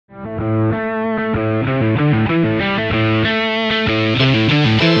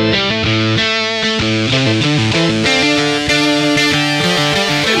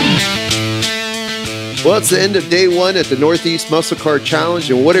Well, it's the end of day one at the Northeast Musclecar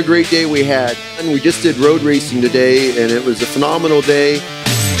Challenge, and what a great day we had. And we just did road racing today, and it was a phenomenal day.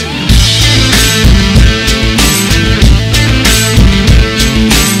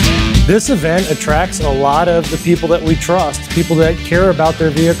 This event attracts a lot of the people that we trust, people that care about their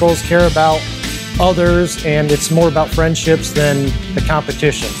vehicles, care about others, and it's more about friendships than the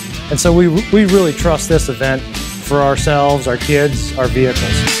competition. And so we really trust this event for ourselves, our kids, our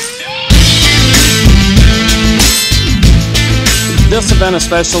vehicles. This event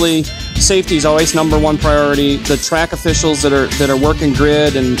especially, safety is always #1 priority. The track officials that are working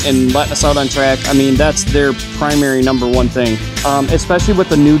grid and letting us out on track, I mean, that's their primary #1 thing. Especially with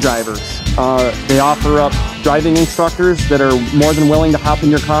the new drivers. They offer up driving instructors that are more than willing to hop in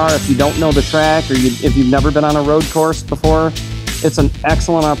your car if you don't know the track or if you've never been on a road course before. It's an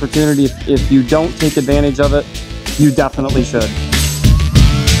excellent opportunity. If you don't take advantage of it, you definitely should.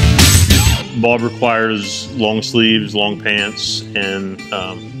 Bob requires long sleeves, long pants, and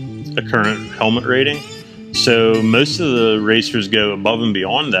a current helmet rating. So most of the racers go above and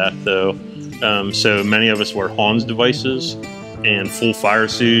beyond that, though. So many of us wear Hans devices and full fire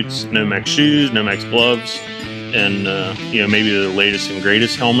suits, Nomex shoes, Nomex gloves, and you know, maybe the latest and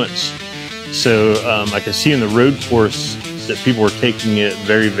greatest helmets. So I can see in the road course that people are taking it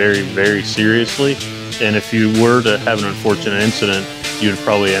very, very, very seriously. And if you were to have an unfortunate incident, you would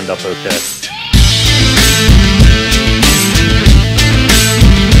probably end up okay.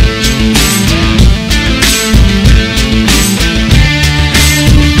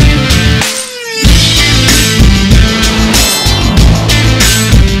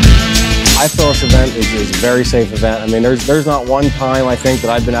 I feel this event is a very safe event. I mean, there's not one time I think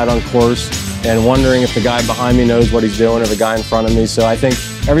that I've been out on course and wondering if the guy behind me knows what he's doing or the guy in front of me. So I think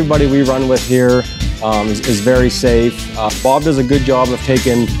everybody we run with here is very safe. Bob does a good job of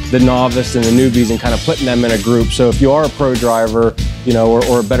taking the novice and the newbies and kind of putting them in a group. So if you are a pro driver, you know,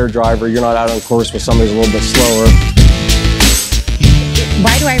 or a better driver, you're not out on course with somebody who's a little bit slower.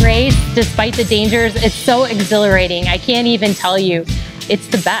 Why do I race despite the dangers? It's so exhilarating. I can't even tell you. It's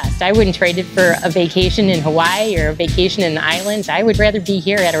the best. I wouldn't trade it for a vacation in Hawaii or a vacation in the islands. I would rather be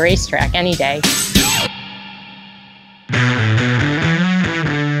here at a racetrack any day.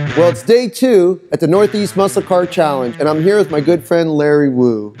 Well, it's day 2 at the Northeast Musclecar Challenge, and I'm here with my good friend Larry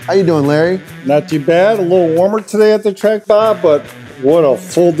Wu. How you doing, Larry? Not too bad. A little warmer today at the track, Bob, but what a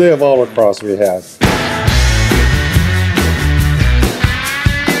full day of autocross we had.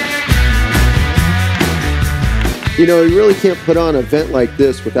 You know, you really can't put on an event like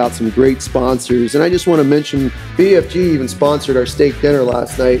this without some great sponsors. And I just want to mention BFG even sponsored our steak dinner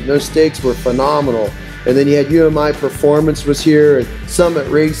last night. And those steaks were phenomenal. And then you had UMI Performance was here, and Summit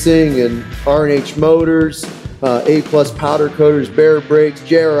Racing, and R&H Motors, A+ Powder Coaters, Bear Brakes,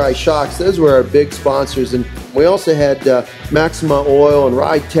 JRI Shocks. Those were our big sponsors. And we also had Maxima Oil and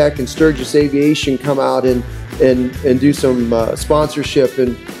Ride Tech and Sturgis Aviation come out and do some sponsorship.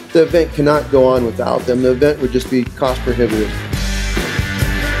 And the event cannot go on without them. The event would just be cost prohibitive.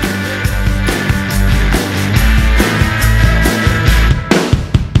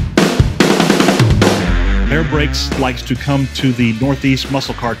 Bear Brakes likes to come to the Northeast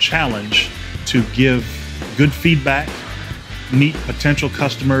Musclecar Challenge to give good feedback, meet potential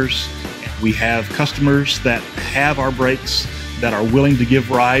customers. We have customers that have our brakes that are willing to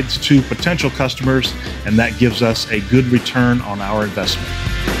give rides to potential customers, and that gives us a good return on our investment.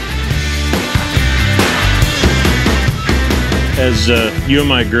 As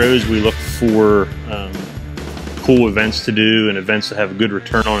UMI grows, we look for cool events to do and events that have a good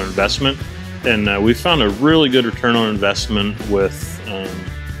return on investment. And we found a really good return on investment with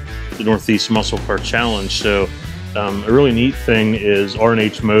the Northeast Musclecar Challenge. So a really neat thing is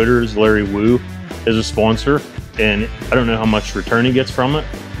R&H Motors, Larry Wu, is a sponsor. And I don't know how much return he gets from it,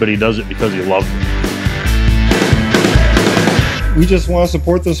 but he does it because he loves it. We just want to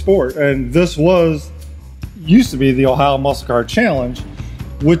support the sport. And this used to be the Ohio Musclecar Challenge,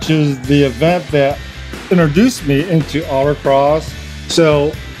 which is the event that introduced me into autocross.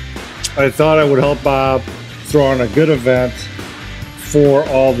 So I thought I would help Bob throw on a good event for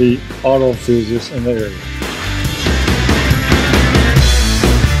all the auto enthusiasts in the area.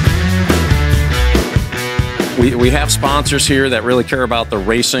 We have sponsors here that really care about the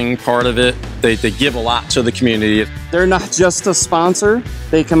racing part of it. They give a lot to the community. They're not just a sponsor,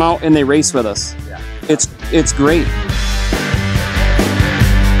 they come out and they race with us. Yeah. It's great.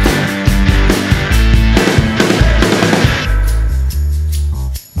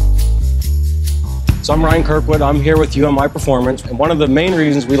 So I'm Ryan Kirkwood. I'm here with UMI Performance. And one of the main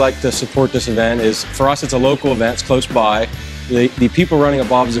reasons we like to support this event is, for us, it's a local event. It's close by. the people running a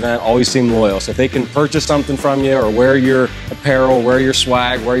Bob's event always seem loyal. So if they can purchase something from you or wear your apparel, wear your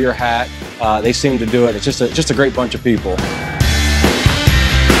swag, wear your hat, they seem to do it. It's just a great bunch of people.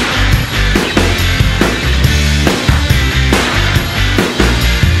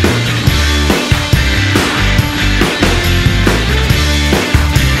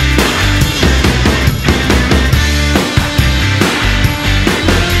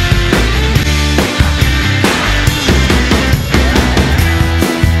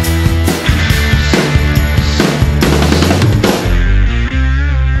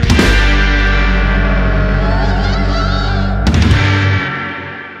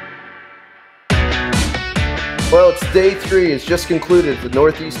 Well, it's day 3. It's just concluded the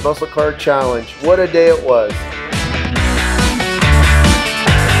Northeast Musclecar Challenge. What a day it was.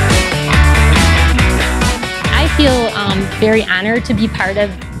 I feel very honored to be part of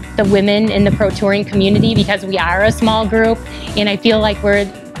the women in the pro touring community because we are a small group, and I feel like we're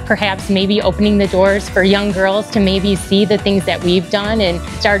perhaps maybe opening the doors for young girls to maybe see the things that we've done and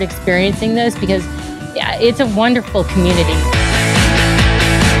start experiencing this, because yeah, it's a wonderful community.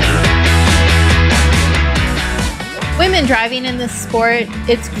 Women driving in this sport,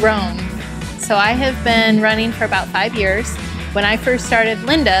 it's grown. So I have been running for about 5 years. When I first started,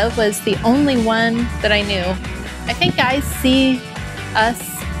 Linda was the only one that I knew. I think guys see us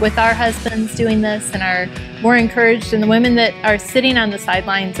with our husbands doing this and are more encouraged, and the women that are sitting on the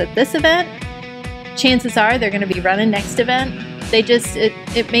sidelines at this event, chances are they're going to be running next event.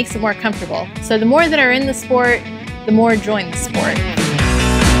 It makes them more comfortable. So the more that are in the sport, the more join the sport.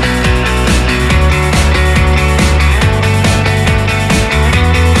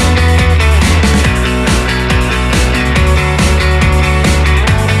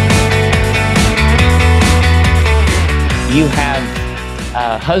 You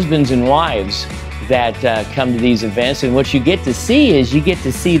have husbands and wives that come to these events, and what you get to see is you get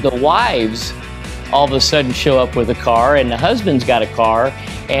to see the wives all of a sudden show up with a car, and the husband's got a car,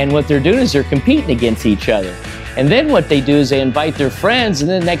 and what they're doing is they're competing against each other. And then what they do is they invite their friends,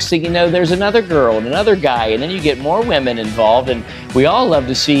 and then the next thing you know, there's another girl and another guy, and then you get more women involved, and we all love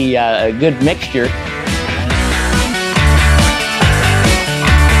to see a good mixture.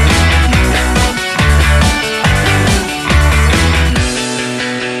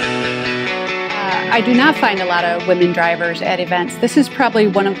 I do not find a lot of women drivers at events. This is probably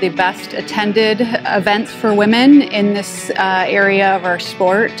one of the best attended events for women in this area of our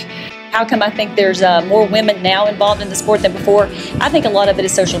sport. How come I think there's more women now involved in the sport than before? I think a lot of it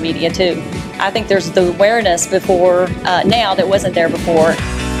is social media too. I think there's the awareness before now that wasn't there before.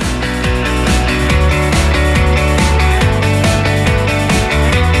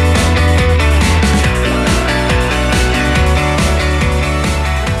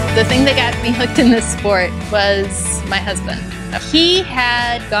 The thing that got me hooked in this sport was my husband. He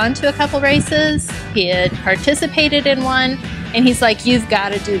had gone to a couple races, he had participated in one, and he's like, "You've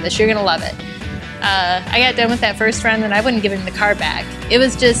got to do this, you're gonna love it." I got done with that first run and I wouldn't give him the car back. It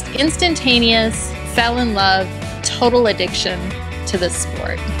was just instantaneous, fell in love, total addiction to this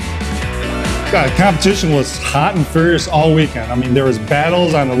sport. The competition was hot and furious all weekend. I mean, there was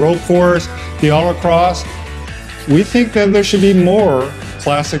battles on the road course, the autocross. We think that there should be more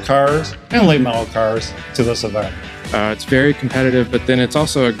classic cars and late model cars to this event. It's very competitive, but then it's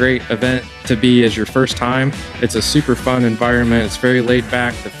also a great event to be as your first time. It's a super fun environment. It's very laid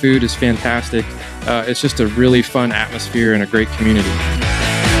back. The food is fantastic. It's just a really fun atmosphere and a great community.